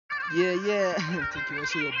Yeah, yeah. Take you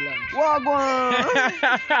also your blunt. Wagwan.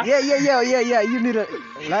 Yeah. You need to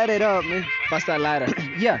light it up, man. Pass that lighter.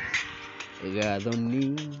 Yeah.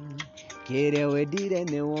 Gadoni. Kere wedire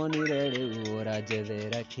ne wonire ora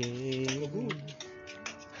jedera ke.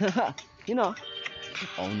 You know,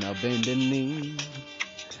 on a bended knee,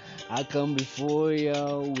 I come before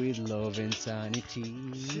you with love and sanity.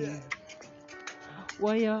 Yeah.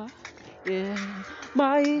 Why, yeah,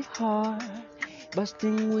 my heart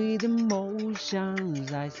bursting with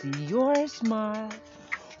emotions. I see your smile.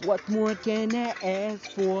 What more can I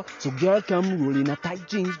ask for? So girl, come roll in a tight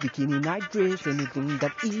jeans, bikini night dress, anything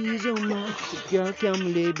that is your mind. So girl,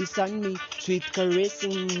 come lay beside me, sweet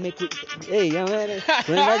caressing, make it. Hey, young man,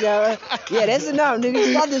 yeah, that's enough, nigga.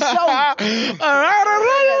 Start the show. Alright,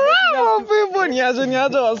 people, nyaja,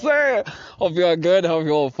 what's up? Hope you are good, hope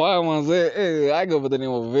you are fine, man. Hey, I go by the name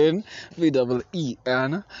of Vin,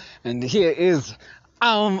 VEEN, and here is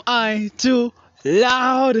Am I Too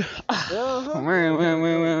Loud?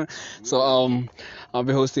 Man. So, I'll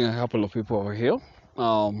be hosting a couple of people over here.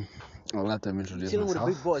 I'll let them introduce Chilling with the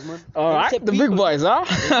myself. big boys, man. Alright, the big boys, huh?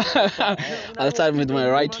 I'll start with my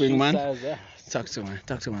right wing, man. Yeah. Talk to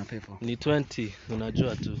my people. Ni 20,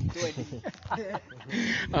 unajua tu.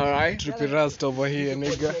 Alright. Trippy Rust over here,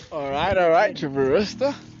 nigga. Alright, Triple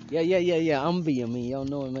Rooster. Yeah. I'm B. I mean, y'all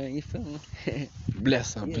know it, man. You feel me?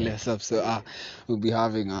 Bless up. So we'll be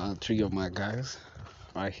having 3 of my guys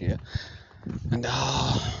right here. And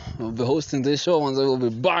we'll be hosting this show and we'll be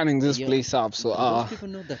burning this place up. So Most people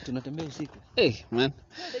know that tunatembea usiku. hey man.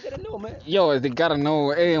 Yeah, they gotta know, man. Yo, they gotta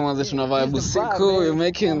know, hey man, this tunavaa usiku, we're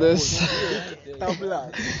making this.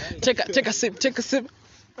 Take a sip.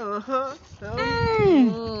 Uh-huh.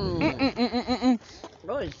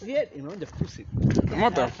 Oh shit, you know the pussy.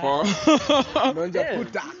 What the fuck?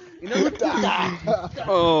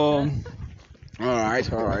 Alright.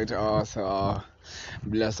 So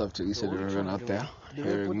bless up to each and everyone out there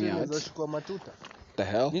hearing me out. The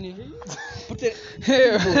hell? Put it.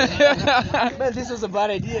 Man, this was a bad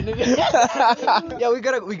idea, nigga. Yeah, we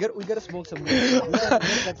gotta smoke some.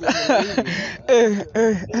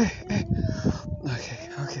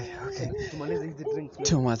 Okay.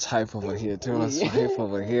 Too much hype over here. Yeah,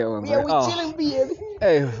 we chilling, baby.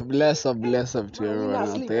 Hey, bless up to everyone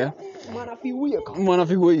out there.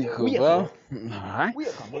 Alright.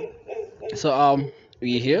 So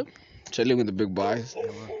we here chilling with the big boys.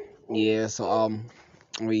 Yeah, so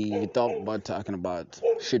we thought about talking about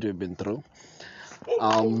shit we've been through.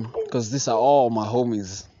 Because these are all my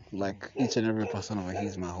homies. Like each and every person over here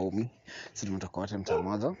is my homie. So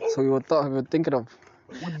we were thinking of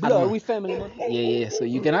We family, man. yeah. So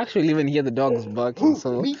you can actually even hear the dogs barking.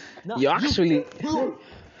 So you actually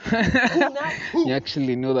you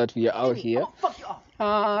actually know that we are out here.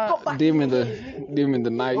 Dim in the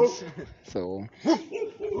night. So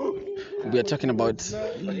we are talking about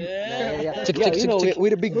we're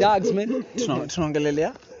the big dogs, man.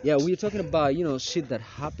 tunaongelelea. Yeah, we're talking about, shit that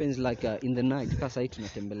happens like in the night. Because sahi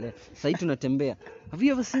tunatembea. Have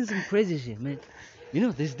you ever seen some crazy shit, man?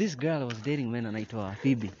 There's this girl I was dating, man, anaitwa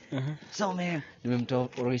Phoebe. So, man, nimemtoa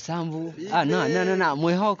Roysambu. No,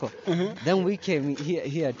 Mwehoko. Then we came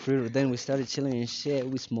here at Friru. Then we started chilling and shit.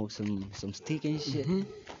 We smoked some stick and shit. And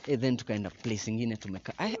then tukaenda place ingine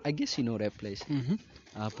tumeka. I guess you know that place.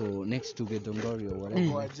 Hapo next to Githongori or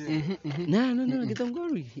whatever. No,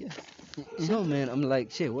 Githongori. Yeah. So, man, I'm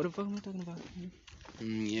like, shit, what the fuck am I talking about?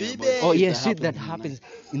 Shit that happens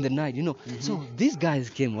in the night, So these guys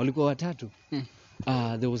came, walikuwa watatu.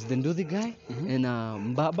 There was the Nduthi guy and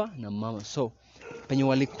Mbaba na Mama. So penye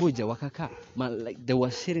walikuja wakaka, like they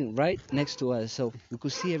were sitting right next to us, so we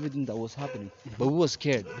could see everything that was happening. But we were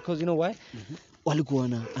scared because you know why? Walikuwa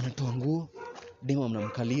anatoa nguo, dema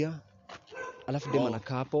mnamkalia, alafu dema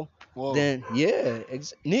anakaa hapo. Then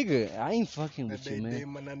nigga, I ain't fucking with you, man.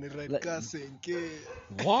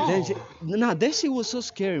 Then she was so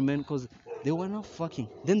scary, man, because they were not fucking.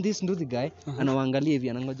 Then this Nduthi guy, anawaangalia hivi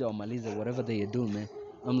anangoja wamalize whatever they are doing, man.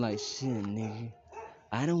 I'm like, shit, nigga,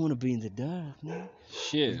 I don't want to be in the dark, man.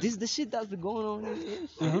 Shit. This is the shit that's been going on here.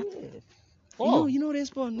 Shit. Oh. You know that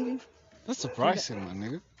spot, nigga? That's surprising, man,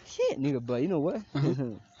 nigga. Shit, nigga, but you know what?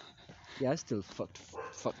 Yeah, I still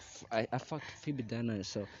I fucked Phoebe Dana,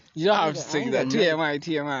 so. You don't have to say that.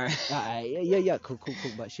 TMI. Yeah, cool,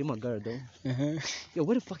 but she my girl, though. Yo,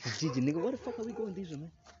 where the fuck is Gigi, nigga? Where the fuck are we going this way,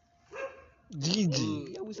 man?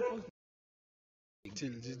 Gigi. Yeah, we supposed to.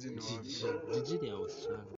 Till Gigi no. Gigi, I was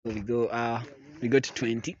There we go. we go to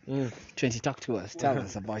 20. 20, talk to us. Tell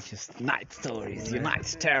us about your night stories, your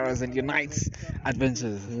night terrors, and your night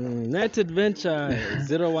adventures. Night adventure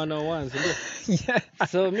 0101. Yeah.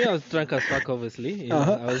 So me, I was drunk as fuck, obviously. You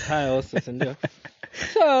know, I was high also, sindio.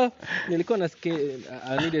 So nilikuwa nasikia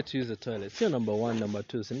I needed to use the toilet. So number 1, number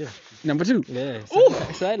 2, sindio. Number 2. Yeah.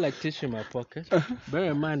 So I had like tissue in my pocket.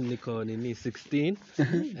 Bear in mind, niko nini 16,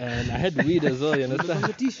 and I had weed as well. You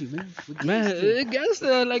understand? Tissue, man. Man,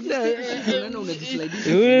 gangster like that. Man, unajislide.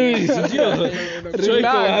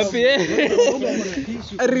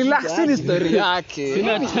 Relax, ni story yake.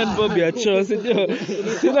 Sina tan bob ya choo, sindio.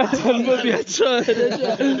 Sina tan bob ya choo.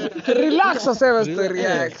 Relax, useme story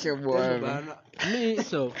yake bwana. Me,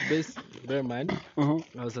 so bear in mind, I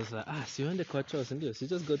was just like, siwende kwa choo, sindio. She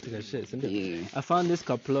just go to her shit, sindio. Yeah. I found this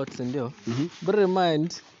plot, sindio. Bear in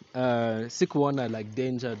mind, sikuona like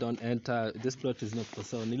danger, don't enter, this plot is not for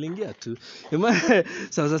sale. Nilingia tu.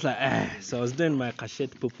 So I was just like, so I was doing my cachet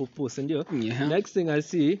pupupu, sindio. Yeah. Next thing I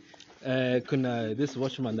see, kuna this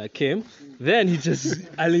watchman that came, then he just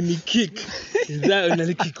alini kick.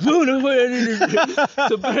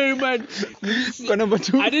 So bear in mind, Number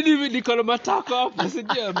 2. I didn't even nikola matako up. I said,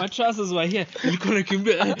 yeah, my trousers were here. Nikola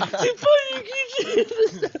kimbia.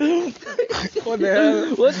 What the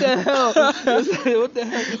hell? What the hell? What the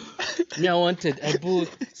hell? Me, I wanted a boo.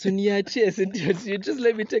 So near chase, and you just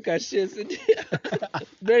let me take a shit.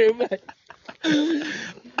 Very bad.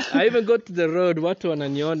 I even got to the road, watu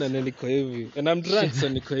wananiona na niko hivi. And I'm drunk, so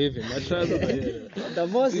niko hivi. My trousers are here.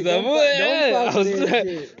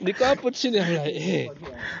 Niko hapo chini, I'm like, hey.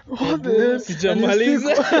 What the hell?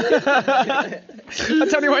 Sijamaliza.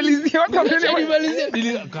 Acha nimalizie.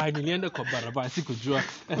 Nilienda kwa barabara sikujua.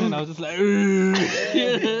 And then I was just like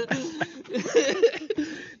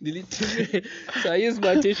so I used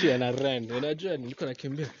my tissue and I ran. Unajua nilikuwa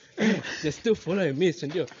nakimbia. They're still following me,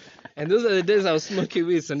 sindio. And those are the days I was smoking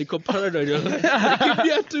weed, so niko paranoid.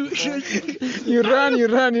 Nakimbia tu. You run. I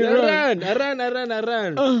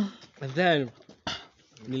ran. And then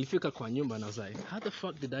nilifika kwa nyumba and I was like, how the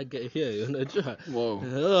fuck did I get here? Unajua?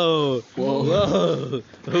 Whoa.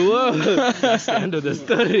 That's the end of the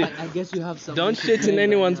story. I guess you have some. Don't shit in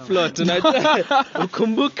anyone's plot. Unajua?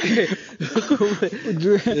 Ukumbuke.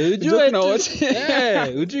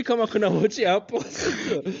 Ujui kama kuna wochi hapo.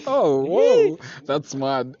 Oh, whoa. That's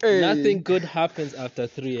mad. Hey. Nothing good happens after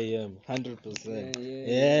 3 a.m. 100%.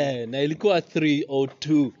 Yeah. Na ilikuwa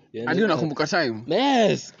 3:02. And you nakumbuka time?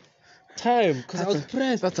 Yes. Time, because I was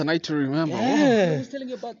pressed. That's a night to remember. Yeah. I was telling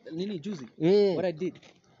you about Nini Juicy. What I did.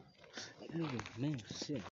 Man,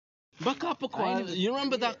 shit. Back hapo kwa, you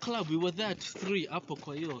remember that club? We were there at 3 hapo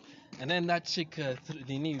kwa hiyo. And then that chick,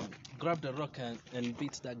 Nini, grabbed a rock and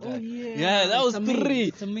beat that guy. Oh, yeah. Yeah, that was 3.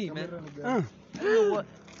 It's a me, man. I don't know what.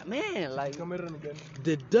 Man, like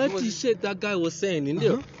The dirty shit that guy was saying, you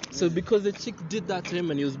know? So because the chick did that to him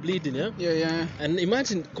and he was bleeding, yeah? Yeah. And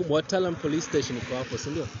imagine Watalam police station iko hapo,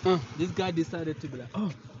 sindio? This guy decided to be like,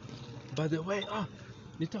 by the way,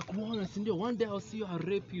 nitakuona, sindio? One day I'll see you, I'll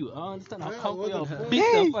rape you. I understand, I'll come for you, I'll beat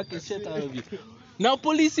the fucking shit out of you. Now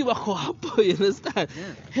police wako hapo, you understand?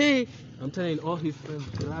 Yeah. Hey, I'm telling you, all his friends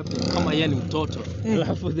grabbed him. Kama yeye ni mtoto.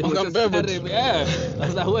 Alafu they were just staring. Yeah. I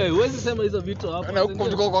was like, wait, where's the same hizo vitu hapo? Na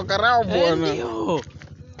huko kwa karao bwana.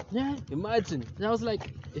 Yeah, imagine. I was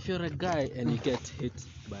like, if you're a guy and you get hit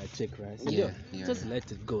by a chick, right? Sindio? Just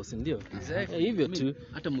let it go, sindio? Exactly. Hivyo tu.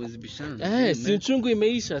 Hata mwezi bishana. Si uchungu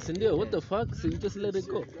imeisha, sindio? What the fuck? So you just let it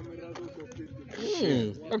go.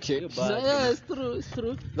 Okay. So, yeah, it's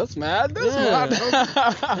true. That's mad.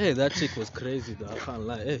 Hey, that chick was crazy though. I can't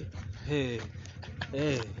lie. Hey.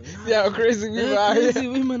 Yeah, crazy women out here. Crazy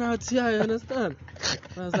women out here, you understand?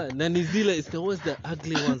 I was like, Nanizila is always the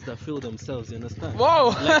ugly ones that feel themselves, you understand? Whoa.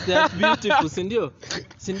 Like they're beautiful, sindio,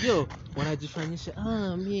 wanajifanyisha,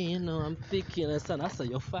 me, you know, I'm thick, you understand? Asa,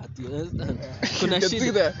 you're fat, you understand? You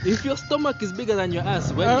see that? If your stomach is bigger than your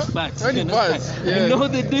ass, when you fat, when you you understand? fat, yeah. You know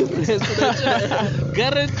the difference.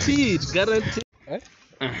 Guaranteed.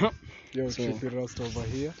 Yo, Chippy Rust over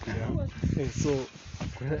here. Yeah. Hey, so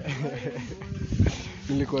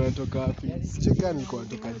nilikuwa natoka wapi? Chika nilikuwa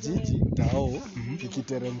natoka jiji tao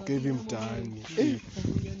nikiteremka hivi mtaani.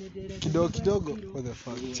 Kidogo. What the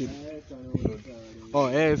fuck? Chill.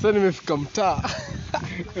 So nimefika mtaa.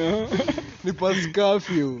 Ni past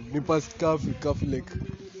curfew like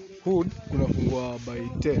hood unafungwa by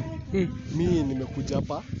 10. Mimi nimekuja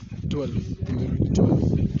hapa 12. Nimerudi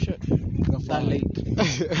 12. Shit.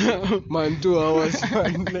 Man, 2 hours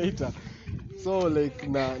later. So like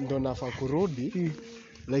ndo nafaa kurudi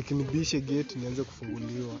like nibishe gate nianze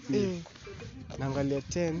kufunguliwa. Naangalia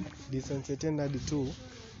 10 distance 10 hadi 2.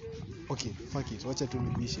 Okay, fuck it. Wacha tu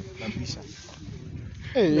nabisha.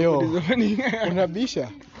 Yo.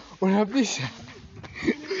 Unabisha?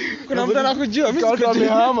 Kuna mtu anakujua, mimi sikujui.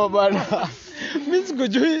 Amehama bana. Mimi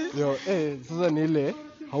sikujui. Yo, sasa ni ile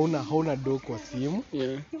hauna do kwa simu.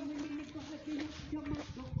 Yeah.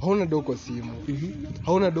 Hauna do kwa simu.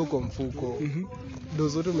 Hauna do kwa mfuko. Do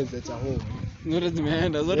zote umeziacha home. Zote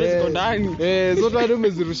zimeenda, zote ziko ndani. Zote hadi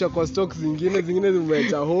umezirusha kwa stock zingine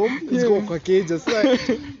zimeacha home. Ziko kwa cage sasa.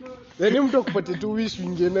 Yaani mtu akupatie tu wish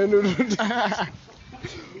wingine nurudi.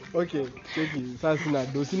 Okay, cheki. Sasa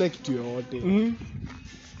sina kitu yoyote.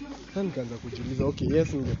 Sasa nikaanza kujiuliza, okay,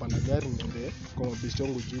 yes ningepanda gari niende kwa mabishi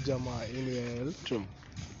wangu Juja ama anywhere else. True.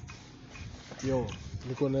 Yo,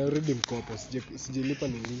 niko na already mkopo, sijalipa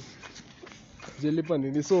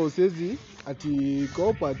nini. So siwezi ati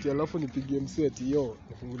kopa ati alafu nipigie msee ati yo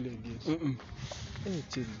nifungulie gate.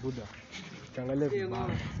 Chill buda. Kaangalia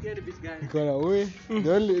vibana. Niko na we,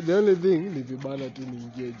 the only thing ni vibana tu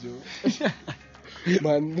niingie jo.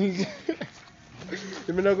 Man.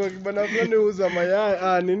 Nimeenda kwa kibanda fulani uza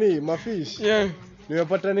mayai, mafish. Yeah.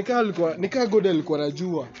 Nimepata nikaa God alikuwa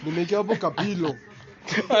anajua. Nimeweka hapo kapilo.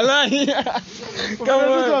 Wallahi.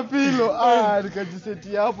 Kama pilo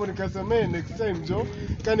nikajiseti hapo nikasema next time jo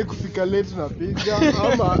kani kufika late napiga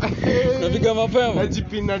ama napiga mapema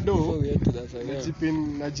najipina do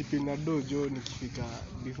najipina do jo nikifika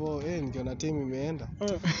before ningeona time imeenda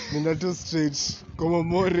nina tu straight kama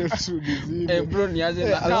more tu dizime bro niaje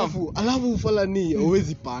na alafu ufala ni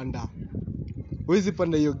huwezi panda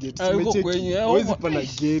hiyo gate huwezi panda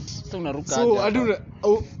gate sasa unaruka so hadi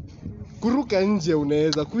kuruka nje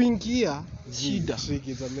unaweza kuingia shida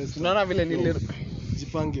tricky za mess. Unaona vile nile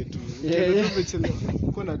jipange tu.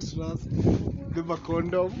 Uko na trust. Beba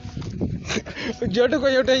condom. Jote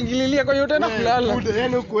kwa yote ingililia kwa yote na kulala.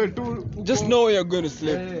 Yaani uko tu just know you're going to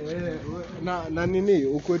sleep. Na nini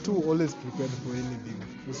uko tu always prepared for anything.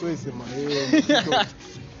 Usiwe sema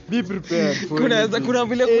be prepared for kuna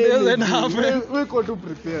vile kunaweza happen. Uko tu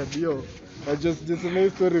prepared yo. I just my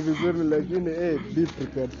story vizuri lakini be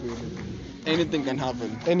prepared for anything can happen.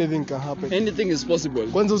 Anything is possible.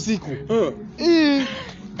 Kwanza usiku.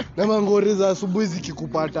 Na mangori za asubuhi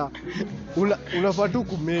zikikupata unafaa tu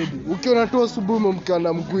kumedi. Ukiona tu asubuhi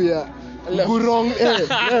umemkana mguu wrong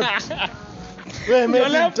left. Wewe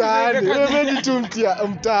medi tu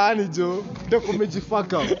mtaani jo. Ndio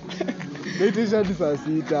kumejifaka. Naitisha hadi saa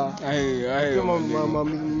 6. Kama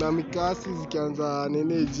mikasi zikianza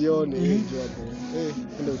nini jioni hiyo hapo.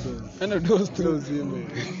 Endo dozi. You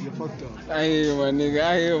fucked up.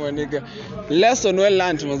 Ayo maniga. Lesson well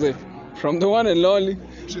learned mazee. From the one and only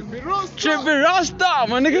Trippy Rasta,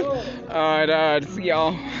 my nigga. Alright, see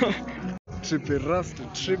y'all. Trippy Rasta,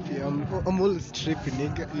 I'm always trippy,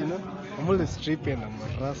 nigga, you know? I'm always trippy and I'm a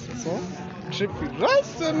Rasta, so Trippy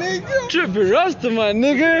Rasta, nigga. Trippy Rasta, my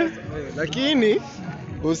nigga. Lakini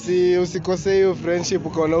usikose hiyo friendship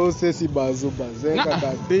ukaona usesi bazenga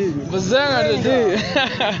dadi.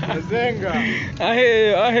 Bazenga. I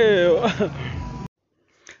hear you.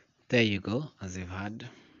 There you go, as you've heard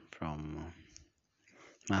from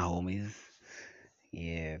my homies.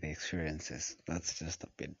 Yeah, the experiences. That's just a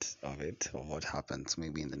bit of it, of what happens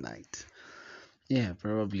maybe in the night. Yeah,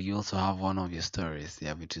 probably you also have one of your stories.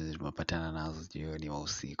 Yeah, which is mapatana nazo jioni wa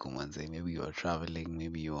usiku manze. Maybe you're traveling,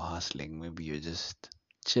 maybe you're hustling, maybe you're just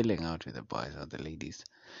chilling out with the boys or the ladies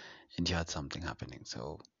and you had something happening.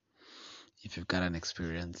 So if you've got an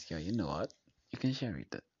experience, yeah, you know what? You can share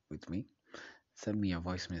it with me. Send me a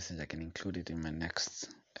voice message. I can include it in my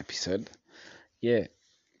next episode. Yeah.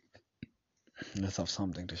 Let's have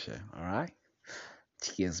something to share. Alright?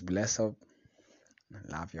 Cheers. Bless up.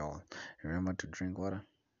 Love y'all. Remember to drink water.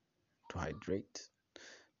 To hydrate.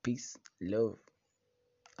 Peace. Love.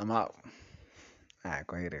 I'm out. Alright,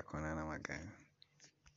 go ahead.